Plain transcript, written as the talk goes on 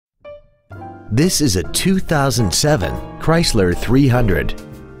This is a 2007 Chrysler 300.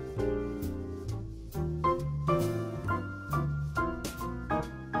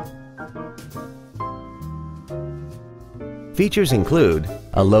 Features include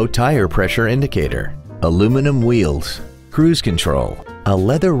a low tire pressure indicator, aluminum wheels, cruise control, a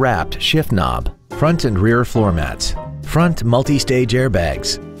leather-wrapped shift knob, front and rear floor mats, front multi-stage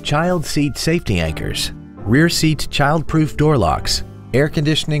airbags, child seat safety anchors, rear seat child-proof door locks, air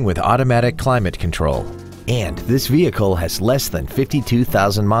conditioning with automatic climate control, and this vehicle has less than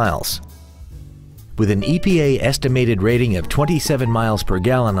 52,000 miles. With an EPA estimated rating of 27 miles per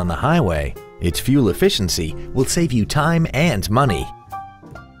gallon on the highway, its fuel efficiency will save you time and money.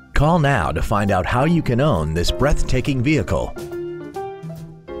 Call now to find out how you can own this breathtaking vehicle.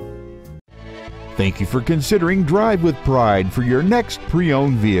 Thank you for considering Drive with Pride for your next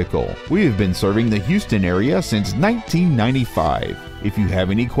pre-owned vehicle. We have been serving the Houston area since 1995. If you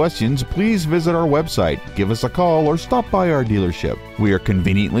have any questions, please visit our website, give us a call, or stop by our dealership. We are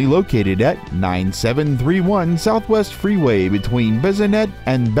conveniently located at 9731 Southwest Freeway between Bissonnet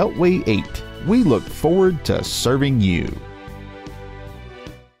and Beltway 8. We look forward to serving you.